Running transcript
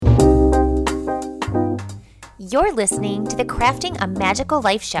You're listening to the Crafting a Magical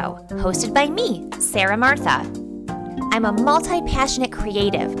Life show, hosted by me, Sarah Martha. I'm a multi-passionate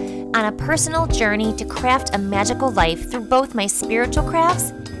creative on a personal journey to craft a magical life through both my spiritual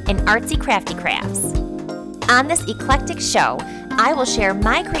crafts and artsy crafty crafts. On this eclectic show, I will share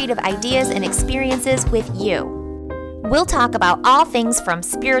my creative ideas and experiences with you. We'll talk about all things from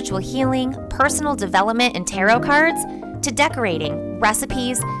spiritual healing, personal development and tarot cards, to decorating,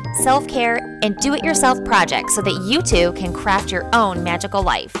 recipes, self-care, and do-it-yourself projects so that you too can craft your own magical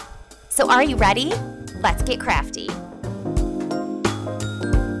life. So are you ready? Let's get crafty.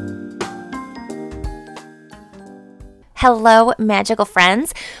 Hello, magical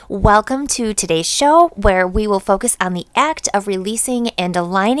friends. Welcome to today's show where we will focus on the act of releasing and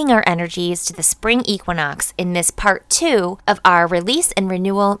aligning our energies to the spring equinox in this part 2 of our Release and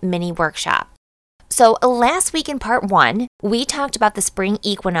Renewal mini workshop. So last week in part 1, we talked about the spring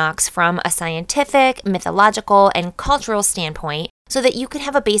equinox from a scientific, mythological, and cultural standpoint so that you could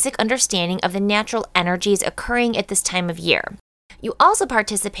have a basic understanding of the natural energies occurring at this time of year. You also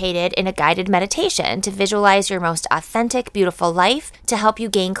participated in a guided meditation to visualize your most authentic, beautiful life to help you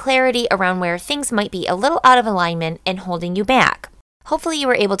gain clarity around where things might be a little out of alignment and holding you back. Hopefully you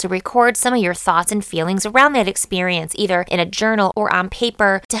were able to record some of your thoughts and feelings around that experience, either in a journal or on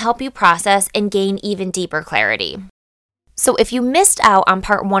paper, to help you process and gain even deeper clarity. So if you missed out on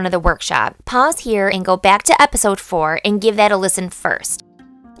part 1 of the workshop, pause here and go back to episode 4 and give that a listen first.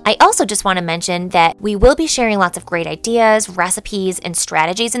 I also just want to mention that we will be sharing lots of great ideas, recipes, and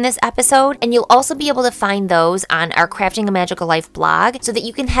strategies in this episode, and you'll also be able to find those on our Crafting a Magical Life blog so that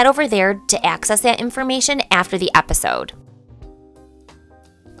you can head over there to access that information after the episode.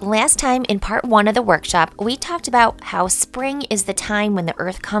 Last time in part 1 of the workshop, we talked about how spring is the time when the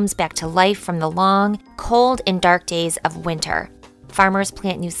earth comes back to life from the long, cold, and dark days of winter. Farmers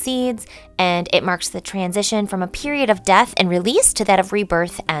plant new seeds, and it marks the transition from a period of death and release to that of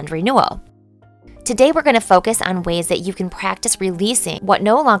rebirth and renewal. Today, we're going to focus on ways that you can practice releasing what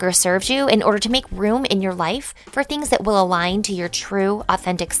no longer serves you in order to make room in your life for things that will align to your true,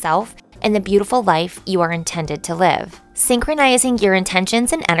 authentic self and the beautiful life you are intended to live. Synchronizing your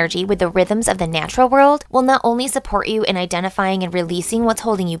intentions and energy with the rhythms of the natural world will not only support you in identifying and releasing what's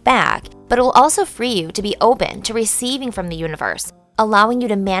holding you back, but it will also free you to be open to receiving from the universe, allowing you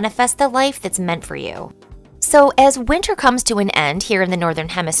to manifest the life that's meant for you. So as winter comes to an end here in the Northern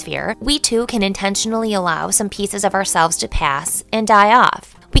Hemisphere, we too can intentionally allow some pieces of ourselves to pass and die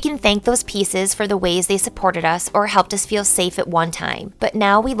off. We can thank those pieces for the ways they supported us or helped us feel safe at one time, but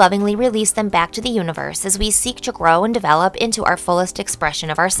now we lovingly release them back to the universe as we seek to grow and develop into our fullest expression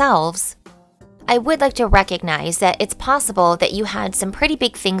of ourselves. I would like to recognize that it's possible that you had some pretty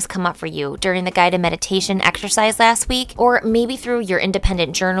big things come up for you during the guided meditation exercise last week, or maybe through your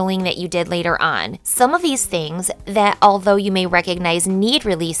independent journaling that you did later on. Some of these things that, although you may recognize need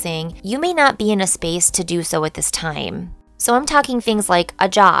releasing, you may not be in a space to do so at this time. So I'm talking things like a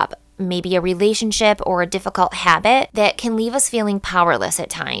job, maybe a relationship or a difficult habit that can leave us feeling powerless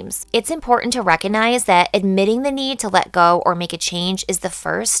at times. It's important to recognize that admitting the need to let go or make a change is the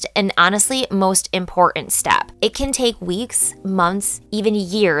first and honestly most important step. It can take weeks, months, even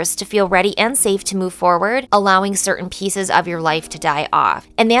years to feel ready and safe to move forward, allowing certain pieces of your life to die off.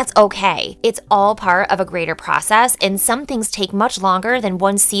 And that's okay. It's all part of a greater process, and some things take much longer than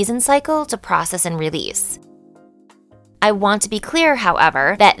one season cycle to process and release. I want to be clear,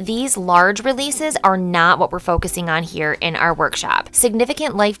 however, that these large releases are not what we're focusing on here in our workshop.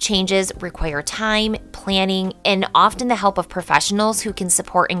 Significant life changes require time, planning, and often the help of professionals who can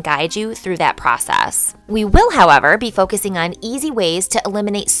support and guide you through that process. We will, however, be focusing on easy ways to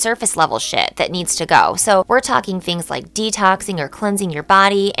eliminate surface level shit that needs to go. So we're talking things like detoxing or cleansing your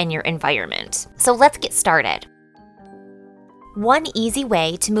body and your environment. So let's get started. One easy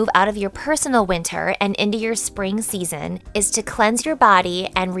way to move out of your personal winter and into your spring season is to cleanse your body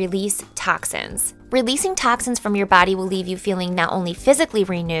and release toxins. Releasing toxins from your body will leave you feeling not only physically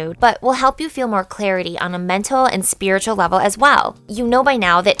renewed, but will help you feel more clarity on a mental and spiritual level as well. You know by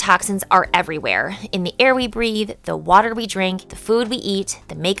now that toxins are everywhere. In the air we breathe, the water we drink, the food we eat,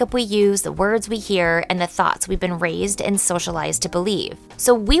 the makeup we use, the words we hear, and the thoughts we've been raised and socialized to believe.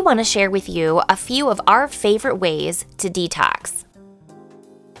 So we want to share with you a few of our favorite ways to detox.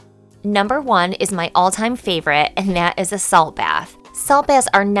 Number 1 is my all-time favorite, and that is a salt bath. Salt baths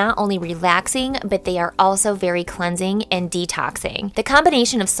are not only relaxing, but they are also very cleansing and detoxing. The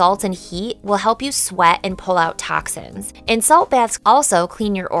combination of salt and heat will help you sweat and pull out toxins. And salt baths also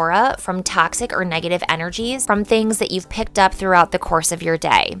clean your aura from toxic or negative energies from things that you've picked up throughout the course of your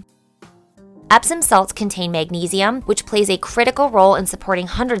day. Epsom salts contain magnesium, which plays a critical role in supporting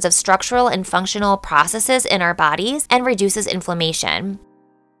hundreds of structural and functional processes in our bodies and reduces inflammation.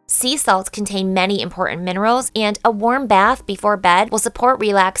 Sea salts contain many important minerals, and a warm bath before bed will support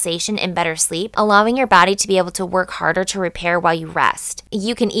relaxation and better sleep, allowing your body to be able to work harder to repair while you rest.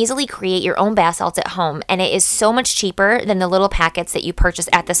 You can easily create your own bath salts at home, and it is so much cheaper than the little packets that you purchase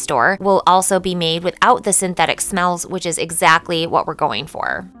at the store. Will also be made without the synthetic smells, which is exactly what we're going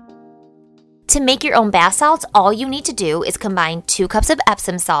for. To make your own bath salts, all you need to do is combine 2 cups of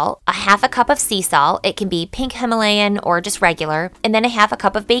Epsom salt, a half a cup of sea salt, it can be pink Himalayan or just regular, and then a half a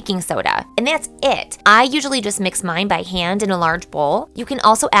cup of baking soda. And that's it. I usually just mix mine by hand in a large bowl. You can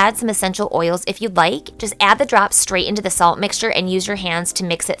also add some essential oils if you'd like. Just add the drops straight into the salt mixture and use your hands to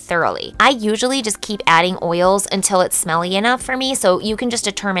mix it thoroughly. I usually just keep adding oils until it's smelly enough for me, so you can just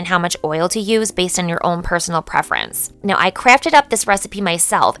determine how much oil to use based on your own personal preference. Now, I crafted up this recipe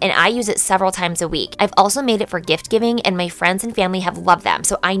myself, and I use it several times a week. I've also made it for gift giving, and my friends and family have loved them,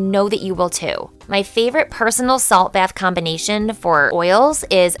 so I know that you will too. My favorite personal salt bath combination for oils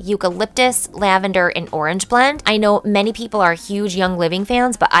is eucalyptus, lavender, and orange blend. I know many people are huge Young Living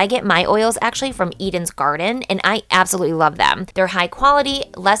fans, but I get my oils actually from Eden's Garden, and I absolutely love them. They're high quality,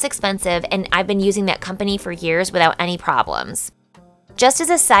 less expensive, and I've been using that company for years without any problems. Just as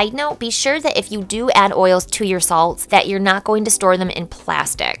a side note, be sure that if you do add oils to your salts, that you're not going to store them in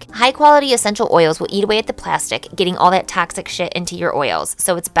plastic. High quality essential oils will eat away at the plastic, getting all that toxic shit into your oils,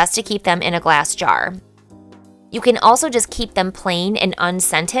 so it's best to keep them in a glass jar. You can also just keep them plain and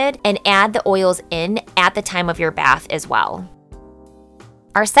unscented and add the oils in at the time of your bath as well.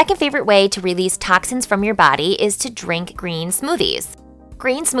 Our second favorite way to release toxins from your body is to drink green smoothies.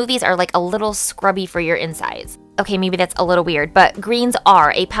 Green smoothies are like a little scrubby for your insides. Okay, maybe that's a little weird, but greens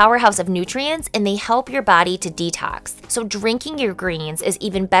are a powerhouse of nutrients and they help your body to detox. So drinking your greens is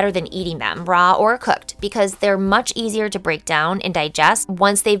even better than eating them, raw or cooked, because they're much easier to break down and digest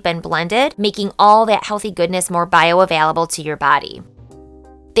once they've been blended, making all that healthy goodness more bioavailable to your body.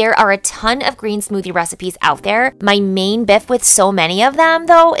 There are a ton of green smoothie recipes out there. My main beef with so many of them,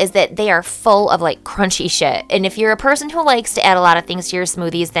 though, is that they are full of like crunchy shit. And if you're a person who likes to add a lot of things to your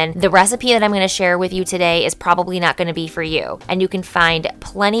smoothies, then the recipe that I'm going to share with you today is probably not going to be for you. And you can find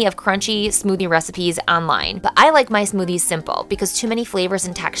plenty of crunchy smoothie recipes online. But I like my smoothies simple because too many flavors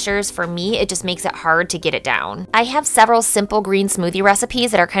and textures, for me, it just makes it hard to get it down. I have several simple green smoothie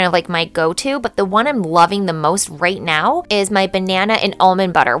recipes that are kind of like my go-to, but the one I'm loving the most right now is my banana and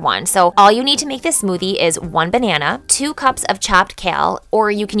almond butter one. So all you need to make this smoothie is 1 banana, 2 cups of chopped kale, or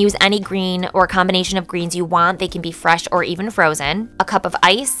you can use any green or combination of greens you want. They can be fresh or even frozen, a cup of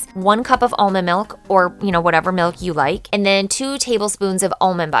ice, 1 cup of almond milk, or whatever milk you like, and then 2 tablespoons of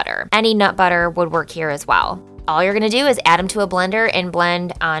almond butter. Any nut butter would work here as well. All you're gonna do is add them to a blender and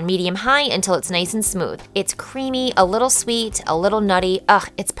blend on medium-high until it's nice and smooth. It's creamy, a little sweet, a little nutty.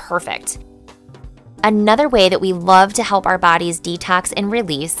 It's perfect. Another way that we love to help our bodies detox and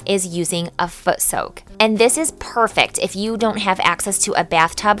release is using a foot soak. And this is perfect if you don't have access to a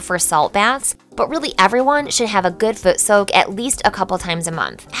bathtub for salt baths, but really everyone should have a good foot soak at least a couple times a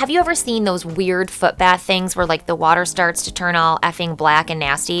month. Have you ever seen those weird foot bath things where like the water starts to turn all effing black and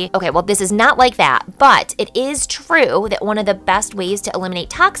nasty? Okay, well this is not like that, but it is true that one of the best ways to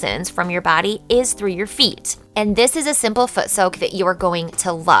eliminate toxins from your body is through your feet. And this is a simple foot soak that you are going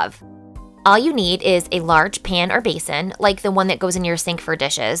to love. All you need is a large pan or basin, like the one that goes in your sink for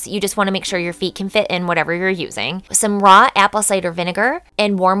dishes. You just want to make sure your feet can fit in whatever you're using. Some raw apple cider vinegar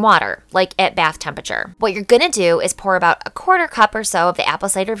and warm water, like at bath temperature. What you're gonna do is pour about a 1/4 cup or so of the apple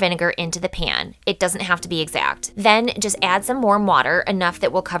cider vinegar into the pan. It doesn't have to be exact. Then just add some warm water, enough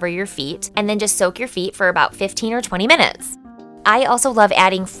that will cover your feet, and then just soak your feet for about 15 or 20 minutes. I also love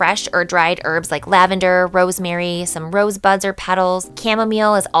adding fresh or dried herbs like lavender, rosemary, some rosebuds or petals.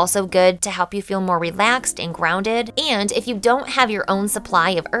 Chamomile is also good to help you feel more relaxed and grounded. And if you don't have your own supply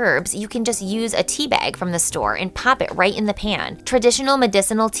of herbs, you can just use a tea bag from the store and pop it right in the pan. Traditional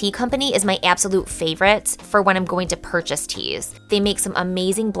Medicinal Tea Company is my absolute favorite for when I'm going to purchase teas. They make some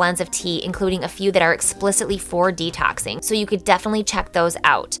amazing blends of tea, including a few that are explicitly for detoxing, so you could definitely check those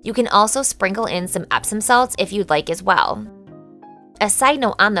out. You can also sprinkle in some Epsom salts if you'd like as well. A side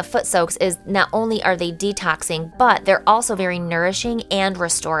note on the foot soaks is not only are they detoxing, but they're also very nourishing and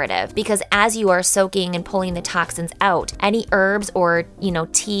restorative, because as you are soaking and pulling the toxins out, any herbs or,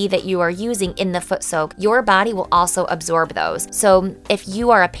 tea that you are using in the foot soak, your body will also absorb those. So if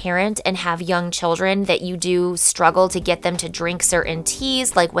you are a parent and have young children that you do struggle to get them to drink certain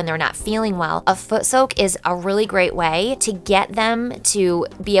teas, like when they're not feeling well, a foot soak is a really great way to get them to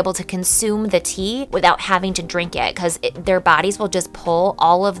be able to consume the tea without having to drink it, because their bodies will just just pull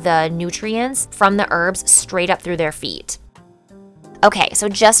all of the nutrients from the herbs straight up through their feet. Okay, so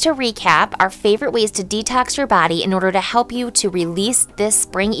just to recap, our favorite ways to detox your body in order to help you to release this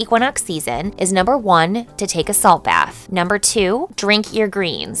spring equinox season is number 1, to take a salt bath. Number 2, drink your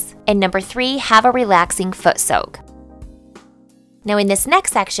greens. And number 3, have a relaxing foot soak. Now in this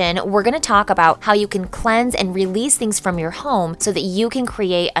next section, we're going to talk about how you can cleanse and release things from your home so that you can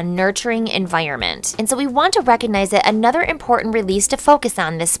create a nurturing environment. And so we want to recognize that another important release to focus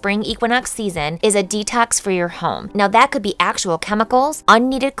on this spring equinox season is a detox for your home. Now that could be actual chemicals,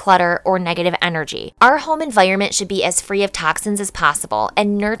 unneeded clutter, or negative energy. Our home environment should be as free of toxins as possible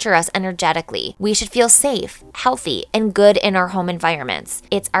and nurture us energetically. We should feel safe, healthy, and good in our home environments.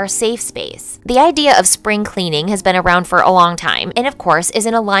 It's our safe space. The idea of spring cleaning has been around for a long time, and of course is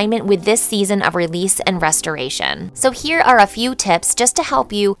in alignment with this season of release and restoration. So here are a few tips just to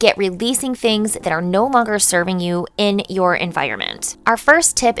help you get releasing things that are no longer serving you in your environment. Our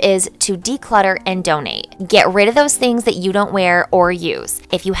first tip is to declutter and donate. Get rid of those things that you don't wear or use.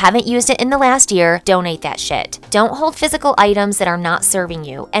 If you haven't used it in the last year, donate that shit. Don't hold physical items that are not serving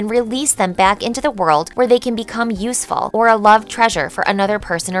you and release them back into the world where they can become useful or a loved treasure for another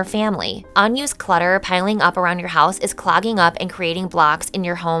person or family. Unused clutter piling up around your house is clogging up and creating blocks in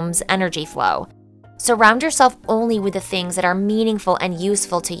your home's energy flow. Surround yourself only with the things that are meaningful and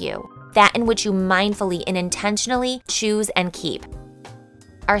useful to you, that in which you mindfully and intentionally choose and keep.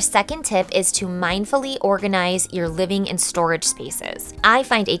 Our second tip is to mindfully organize your living and storage spaces. I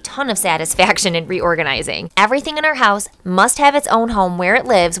find a ton of satisfaction in reorganizing. Everything in our house must have its own home where it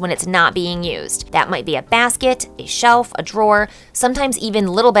lives when it's not being used. That might be a basket, a shelf, a drawer, sometimes even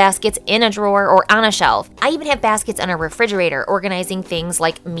little baskets in a drawer or on a shelf. I even have baskets on a refrigerator organizing things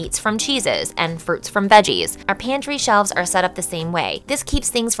like meats from cheeses and fruits from veggies. Our pantry shelves are set up the same way. This keeps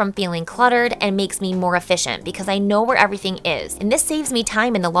things from feeling cluttered and makes me more efficient because I know where everything is, and this saves me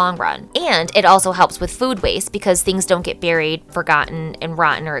time in the long run. And it also helps with food waste because things don't get buried, forgotten, and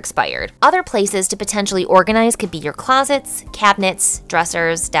rotten or expired. Other places to potentially organize could be your closets, cabinets,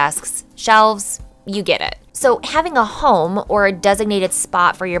 dressers, desks, shelves. You get it. So having a home or a designated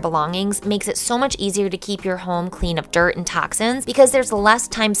spot for your belongings makes it so much easier to keep your home clean of dirt and toxins because there's less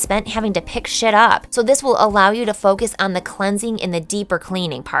time spent having to pick shit up. So this will allow you to focus on the cleansing and the deeper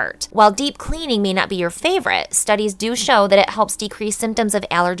cleaning part. While deep cleaning may not be your favorite, studies do show that it helps decrease symptoms of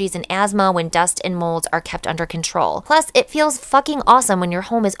allergies and asthma when dust and molds are kept under control. Plus, it feels fucking awesome when your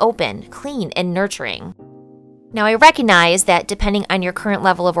home is open, clean, and nurturing. Now, I recognize that depending on your current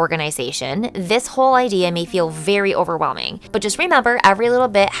level of organization, this whole idea may feel very overwhelming. But just remember, every little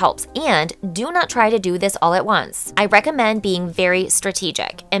bit helps, and do not try to do this all at once. I recommend being very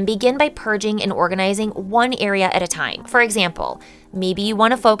strategic and begin by purging and organizing one area at a time. For example, maybe you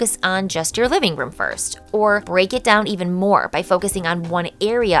want to focus on just your living room first, or break it down even more by focusing on one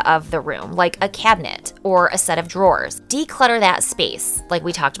area of the room, like a cabinet or a set of drawers. Declutter that space, like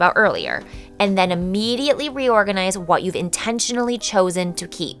we talked about earlier, and then immediately reorganize what you've intentionally chosen to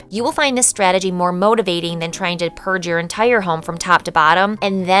keep. You will find this strategy more motivating than trying to purge your entire home from top to bottom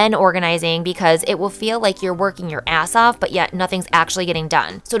and then organizing, because it will feel like you're working your ass off, but yet nothing's actually getting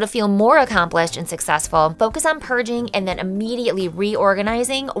done. So to feel more accomplished and successful, focus on purging and then immediately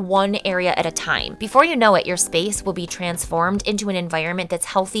reorganizing one area at a time. Before you know it, your space will be transformed into an environment that's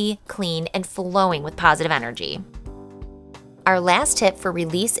healthy, clean, and flowing with positive energy. Our last tip for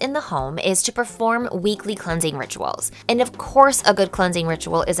release in the home is to perform weekly cleansing rituals. And of course, a good cleansing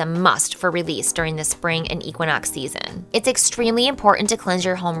ritual is a must for release during the spring and equinox season. It's extremely important to cleanse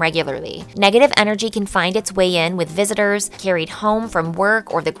your home regularly. Negative energy can find its way in with visitors, carried home from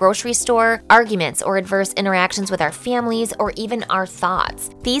work or the grocery store, arguments or adverse interactions with our families, or even our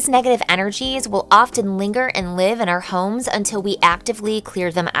thoughts. These negative energies will often linger and live in our homes until we actively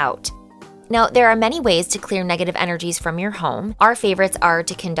clear them out. Now, there are many ways to clear negative energies from your home. Our favorites are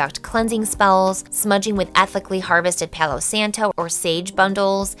to conduct cleansing spells, smudging with ethically harvested Palo Santo or sage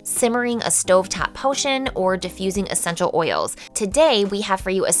bundles, simmering a stovetop potion, or diffusing essential oils. Today, we have for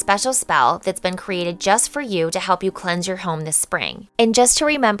you a special spell that's been created just for you to help you cleanse your home this spring. And just to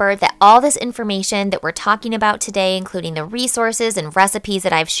remember that all this information that we're talking about today, including the resources and recipes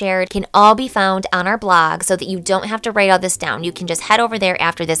that I've shared, can all be found on our blog so that you don't have to write all this down. You can just head over there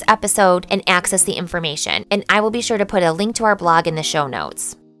after this episode and access the information, and I will be sure to put a link to our blog in the show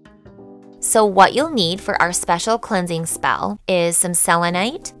notes. So what you'll need for our special cleansing spell is some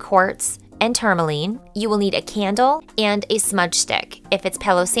selenite, quartz, and tourmaline. You will need a candle and a smudge stick. If it's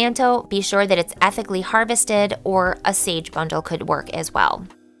Palo Santo, be sure that it's ethically harvested, or a sage bundle could work as well.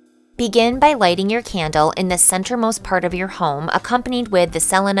 Begin by lighting your candle in the centermost part of your home, accompanied with the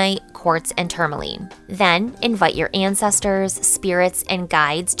selenite, quartz, and tourmaline. Then, invite your ancestors, spirits, and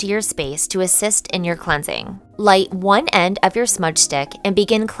guides to your space to assist in your cleansing. Light one end of your smudge stick and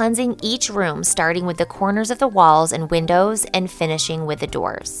begin cleansing each room, starting with the corners of the walls and windows and finishing with the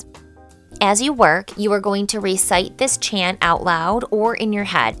doors. As you work, you are going to recite this chant out loud or in your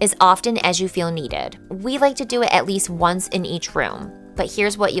head as often as you feel needed. We like to do it at least once in each room. But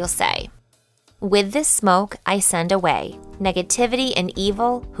here's what you'll say. With this smoke, I send away negativity and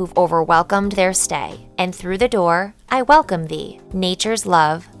evil who've overwhelmed their stay. And through the door, I welcome thee, nature's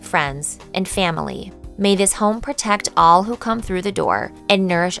love, friends, and family. May this home protect all who come through the door and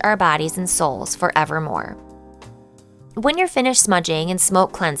nourish our bodies and souls forevermore. When you're finished smudging and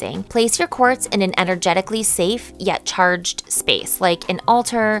smoke cleansing, place your quartz in an energetically safe yet charged space like an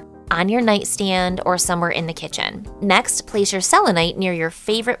altar, on your nightstand, or somewhere in the kitchen. Next, place your selenite near your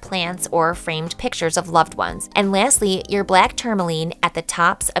favorite plants or framed pictures of loved ones. And lastly, your black tourmaline at the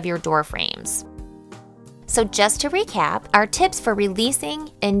tops of your door frames. So just to recap, our tips for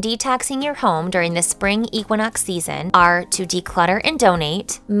releasing and detoxing your home during the spring equinox season are to declutter and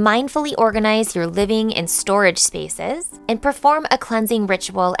donate, mindfully organize your living and storage spaces, and perform a cleansing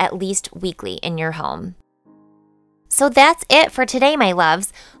ritual at least weekly in your home. So that's it for today, my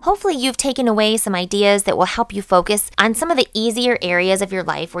loves. Hopefully you've taken away some ideas that will help you focus on some of the easier areas of your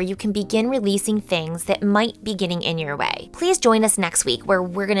life where you can begin releasing things that might be getting in your way. Please join us next week where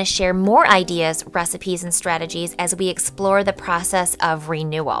we're going to share more ideas, recipes, and strategies as we explore the process of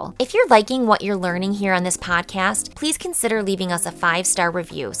renewal. If you're liking what you're learning here on this podcast, please consider leaving us a 5-star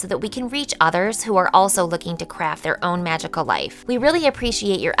review so that we can reach others who are also looking to craft their own magical life. We really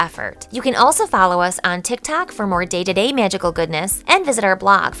appreciate your effort. You can also follow us on TikTok for more day-to-day magical goodness, and visit our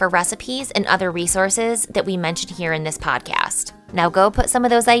blog for recipes and other resources that we mentioned here in this podcast. Now go put some of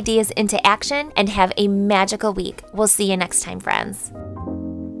those ideas into action and have a magical week. We'll see you next time, friends.